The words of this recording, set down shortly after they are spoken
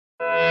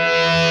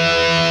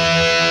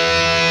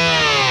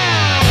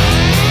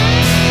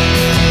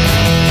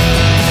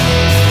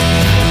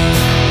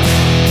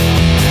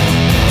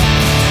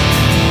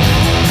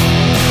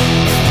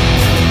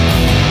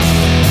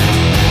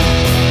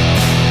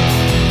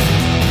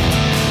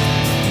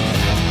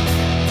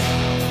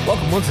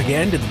Once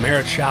again to the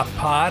Merit Shop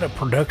Pod, a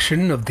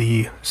production of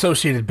the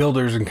Associated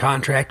Builders and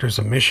Contractors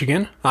of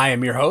Michigan. I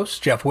am your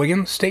host, Jeff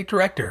Wiggins, State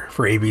Director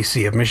for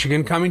ABC of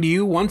Michigan, coming to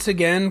you once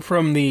again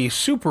from the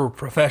super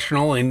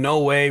professional, in no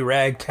way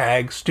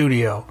ragtag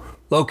studio,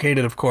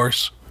 located, of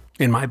course,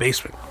 in my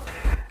basement.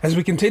 As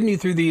we continue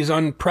through these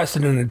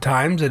unprecedented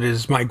times, it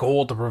is my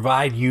goal to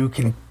provide you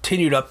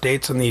continued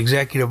updates on the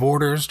executive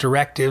orders,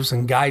 directives,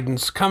 and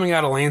guidance coming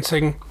out of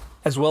Lansing,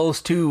 as well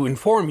as to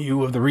inform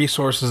you of the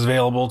resources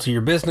available to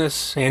your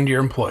business and your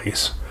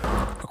employees.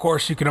 Of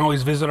course, you can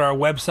always visit our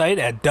website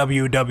at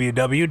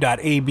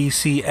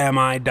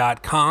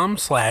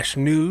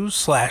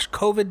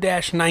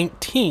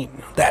www.abcmi.com/news/COVID-19.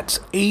 That's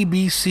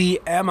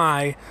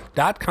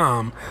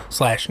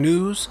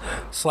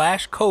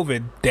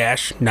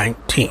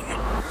abcmi.com/news/COVID-19.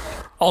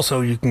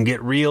 Also, you can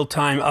get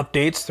real-time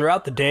updates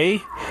throughout the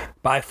day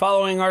by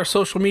following our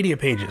social media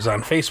pages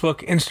on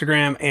Facebook,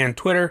 Instagram, and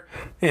Twitter,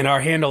 and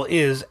our handle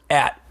is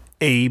at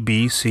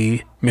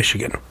ABC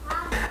Michigan.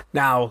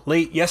 Now,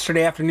 late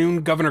yesterday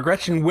afternoon, Governor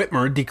Gretchen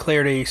Whitmer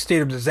declared a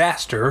state of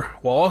disaster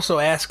while also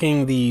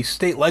asking the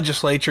state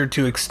legislature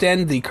to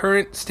extend the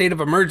current state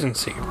of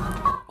emergency.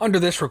 Under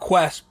this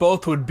request,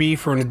 both would be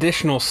for an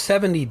additional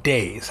 70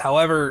 days.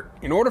 However,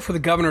 in order for the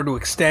governor to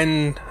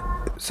extend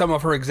some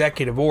of her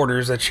executive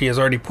orders that she has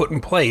already put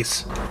in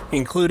place,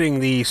 including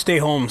the stay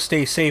home,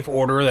 stay safe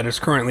order that is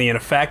currently in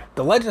effect,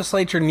 the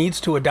legislature needs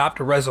to adopt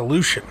a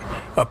resolution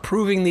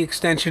approving the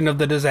extension of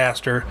the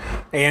disaster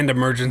and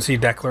emergency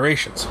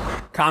declarations.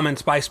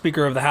 Comments by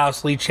Speaker of the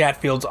House Lee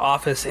Chatfield's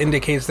office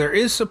indicates there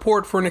is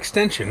support for an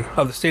extension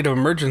of the state of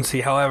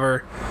emergency.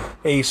 However,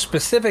 a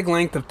specific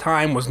length of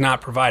time was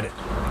not provided.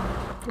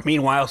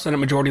 Meanwhile, Senate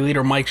Majority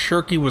Leader Mike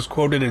Shirkey was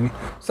quoted in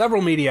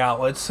several media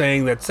outlets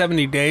saying that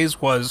 70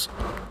 days was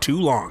too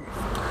long.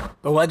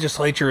 The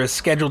legislature is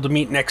scheduled to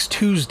meet next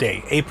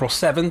Tuesday, April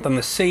 7th, on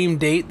the same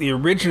date the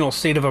original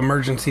state of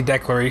emergency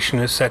declaration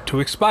is set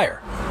to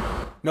expire.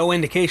 No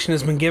indication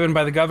has been given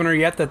by the governor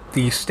yet that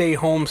the stay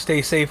home,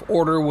 stay safe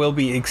order will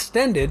be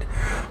extended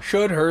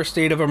should her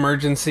state of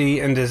emergency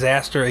and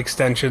disaster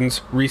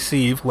extensions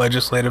receive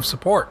legislative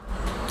support.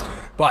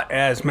 But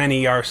as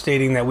many are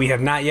stating that we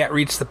have not yet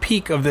reached the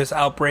peak of this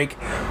outbreak,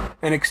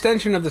 an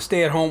extension of the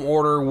stay-at-home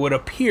order would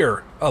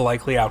appear a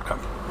likely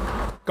outcome.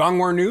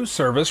 Gongwar News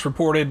Service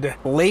reported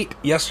late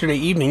yesterday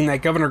evening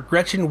that Governor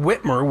Gretchen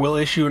Whitmer will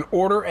issue an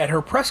order at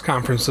her press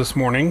conference this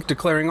morning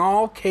declaring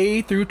all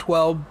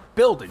K-12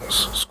 buildings,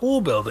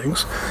 school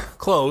buildings,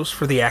 closed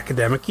for the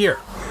academic year.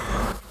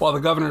 While the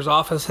governor's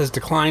office has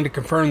declined to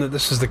confirm that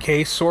this is the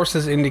case,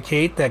 sources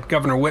indicate that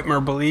Governor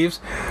Whitmer believes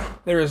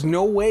there is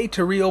no way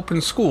to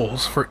reopen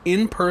schools for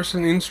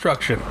in-person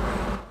instruction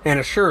and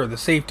assure the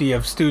safety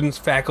of students,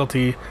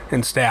 faculty,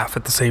 and staff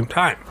at the same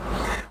time.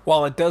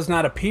 While it does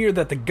not appear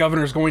that the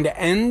governor is going to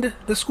end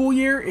the school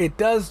year, it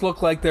does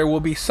look like there will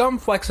be some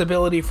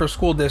flexibility for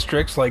school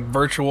districts like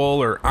virtual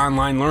or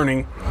online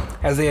learning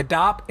as they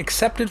adopt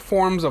accepted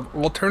forms of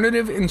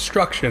alternative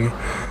instruction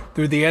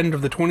through the end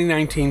of the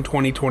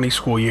 2019-2020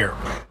 school year.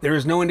 There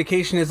is no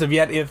indication as of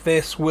yet if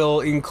this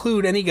will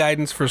include any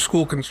guidance for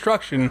school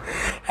construction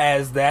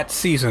as that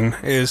season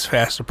is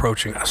fast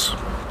approaching us.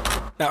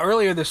 Now,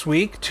 earlier this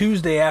week,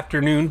 Tuesday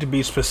afternoon to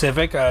be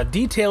specific,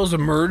 details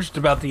emerged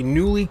about the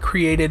newly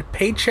created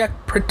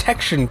Paycheck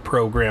Protection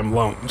Program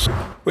loans,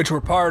 which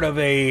were part of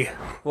a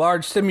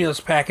large stimulus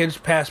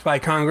package passed by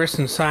Congress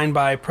and signed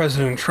by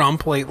President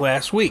Trump late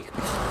last week.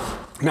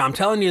 Now, I'm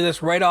telling you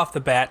this right off the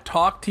bat,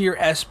 talk to your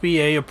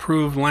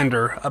SBA-approved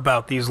lender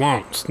about these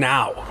loans.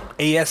 Now,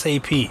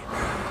 ASAP.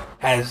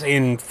 As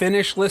in,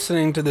 finish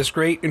listening to this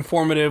great,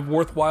 informative,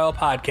 worthwhile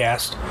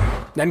podcast,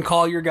 then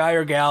call your guy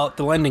or gal at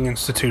the lending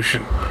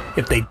institution.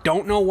 If they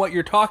don't know what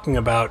you're talking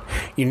about,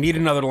 you need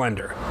another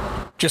lender.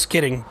 Just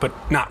kidding, but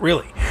not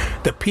really.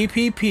 The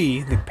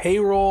PPP, the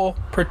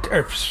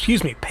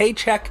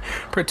Paycheck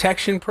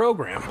Protection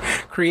Program,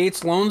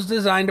 creates loans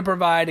designed to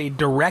provide a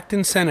direct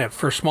incentive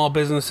for small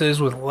businesses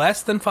with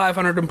less than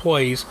 500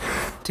 employees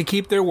to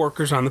keep their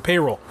workers on the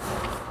payroll.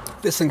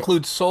 This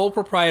includes sole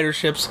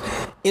proprietorships,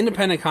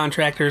 independent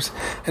contractors,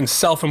 and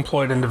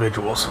self-employed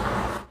individuals.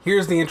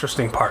 Here's the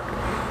interesting part.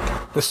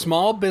 The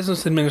Small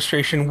Business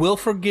Administration will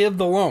forgive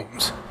the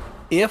loans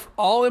if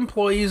all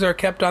employees are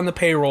kept on the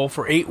payroll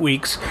for 8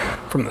 weeks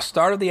from the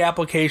start of the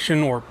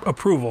application or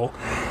approval,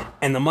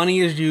 and the money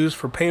is used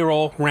for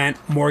payroll, rent,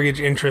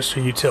 mortgage, interest, or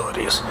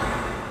utilities.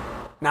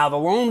 Now, the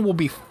loan will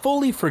be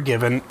fully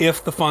forgiven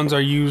if the funds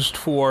are used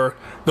for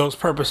those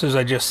purposes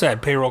I just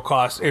said, payroll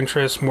costs,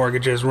 interest,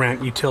 mortgages,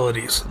 rent,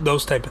 utilities,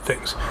 those type of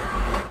things.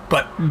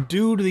 But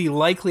due to the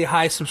likely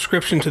high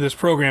subscription to this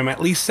program,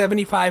 at least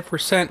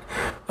 75%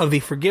 of the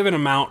forgiven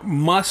amount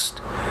must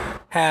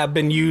have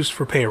been used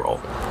for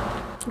payroll.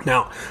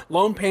 Now,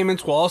 loan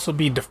payments will also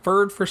be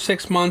deferred for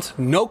 6 months.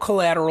 No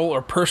collateral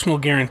or personal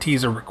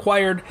guarantees are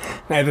required.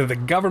 Neither the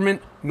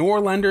government nor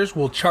lenders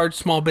will charge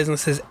small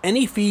businesses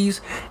any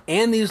fees,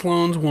 and these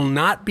loans will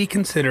not be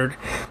considered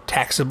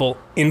taxable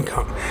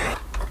income.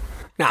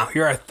 Now,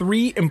 here are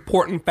 3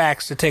 important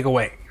facts to take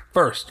away.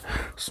 First,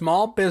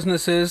 small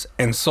businesses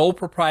and sole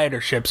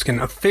proprietorships can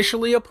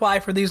officially apply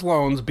for these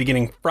loans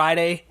beginning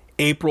Friday,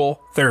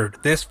 April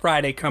 3rd, this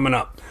Friday coming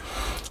up.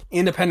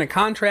 Independent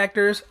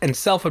contractors and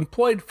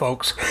self-employed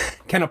folks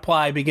can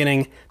apply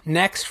beginning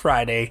next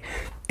Friday,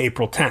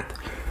 April 10th.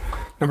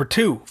 Number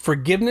 2,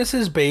 forgiveness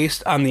is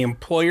based on the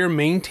employer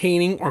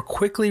maintaining or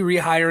quickly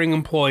rehiring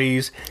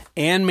employees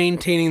and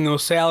maintaining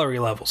those salary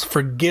levels.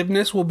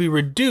 Forgiveness will be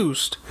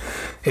reduced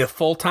if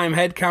full-time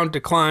headcount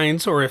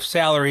declines or if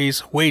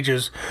salaries,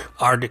 wages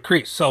are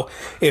decreased. So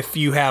if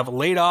you have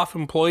laid off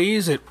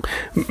employees,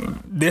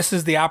 this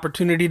is the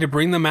opportunity to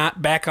bring them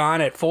back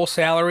on at full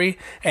salary,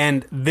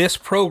 and this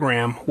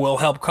program will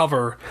help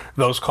cover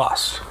those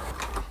costs.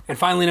 And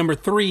finally, number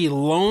 3,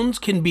 loans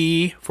can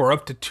be for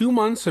up to 2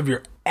 months of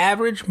your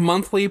average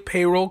monthly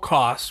payroll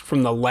costs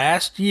from the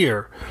last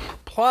year,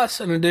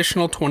 plus an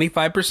additional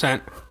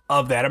 25%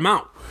 of that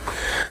amount.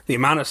 The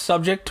amount is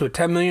subject to a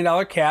 $10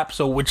 million cap,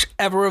 so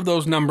whichever of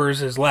those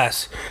numbers is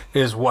less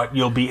is what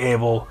you'll be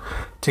able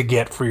to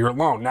get for your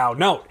loan. Now,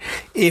 note,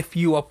 if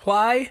you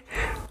apply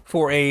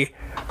for a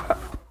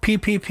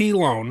PPP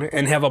loan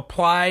and have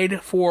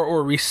applied for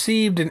or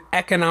received an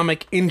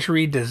economic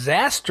injury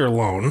disaster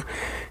loan,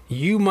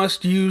 you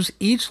must use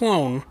each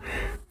loan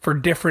for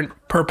different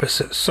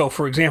purposes. So,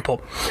 for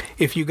example,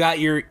 if you got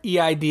your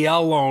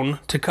EIDL loan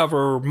to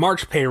cover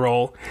March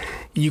payroll,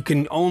 you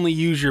can only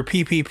use your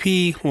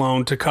PPP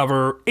loan to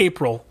cover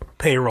April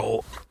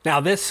payroll. Now,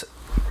 this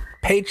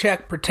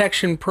Paycheck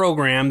Protection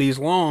Program, these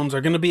loans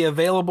are going to be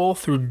available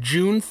through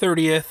June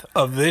 30th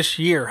of this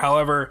year.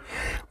 However,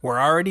 we're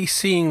already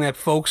seeing that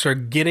folks are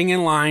getting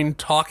in line,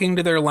 talking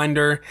to their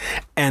lender,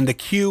 and the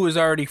queue is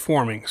already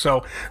forming.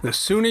 So the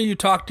sooner you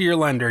talk to your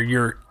lender,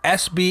 your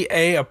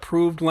SBA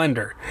approved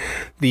lender,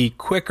 the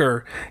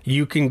quicker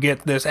you can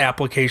get this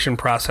application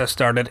process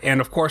started. And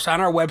of course,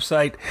 on our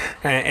website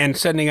and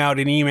sending out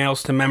in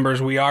emails to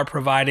members, we are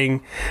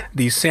providing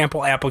these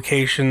sample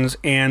applications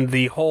and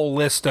the whole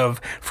list of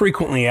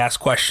frequently asked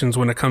questions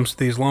when it comes to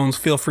these loans.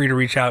 Feel free to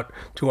reach out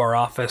to our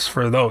office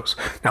for those.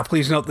 Now,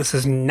 please note this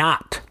is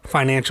not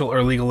financial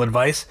or legal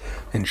advice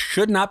and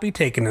should not be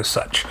taken as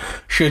such.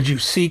 Should you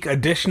seek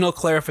additional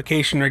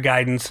clarification or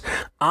guidance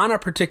on a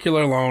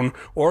particular loan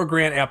or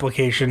grant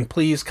application,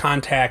 please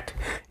contact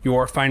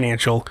your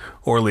financial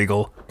or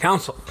legal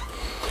counsel.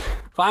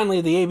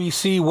 Finally, the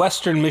ABC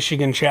Western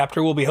Michigan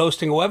chapter will be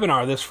hosting a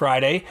webinar this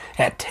Friday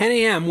at 10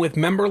 a.m. with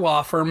member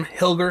law firm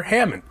Hilger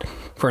Hammond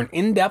for an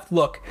in-depth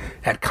look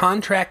at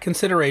contract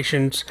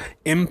considerations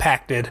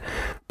impacted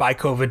by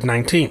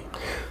COVID-19.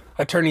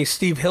 Attorneys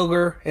Steve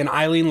Hilger and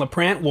Eileen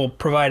LaPrant will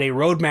provide a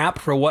roadmap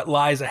for what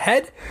lies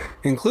ahead,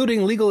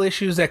 including legal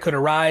issues that could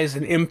arise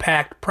and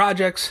impact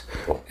projects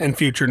and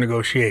future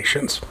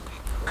negotiations.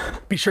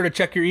 Be sure to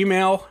check your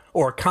email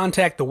or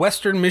contact the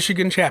Western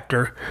Michigan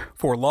chapter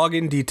for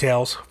login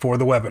details for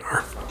the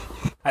webinar.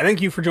 I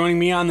thank you for joining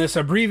me on this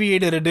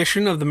abbreviated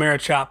edition of the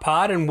Merit Shop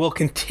Pod, and we'll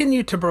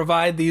continue to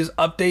provide these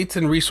updates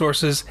and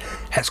resources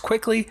as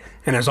quickly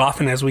and as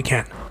often as we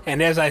can.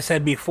 And as I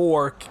said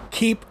before,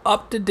 keep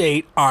up to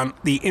date on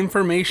the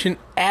information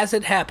as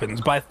it happens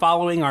by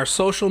following our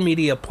social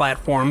media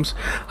platforms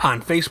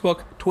on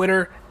Facebook,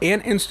 Twitter,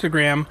 and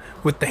Instagram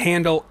with the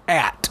handle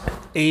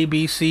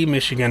 @ABC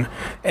Michigan.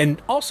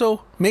 And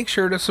also make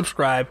sure to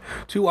subscribe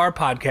to our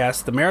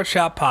podcast, the Merit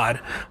Shop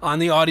Pod, on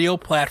the audio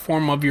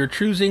platform of your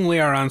choosing. We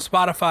are on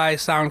Spotify,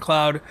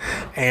 SoundCloud,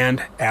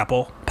 and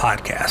Apple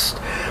Podcasts.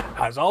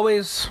 As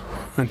always,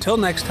 until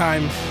next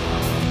time,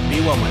 be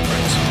well, my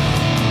friends.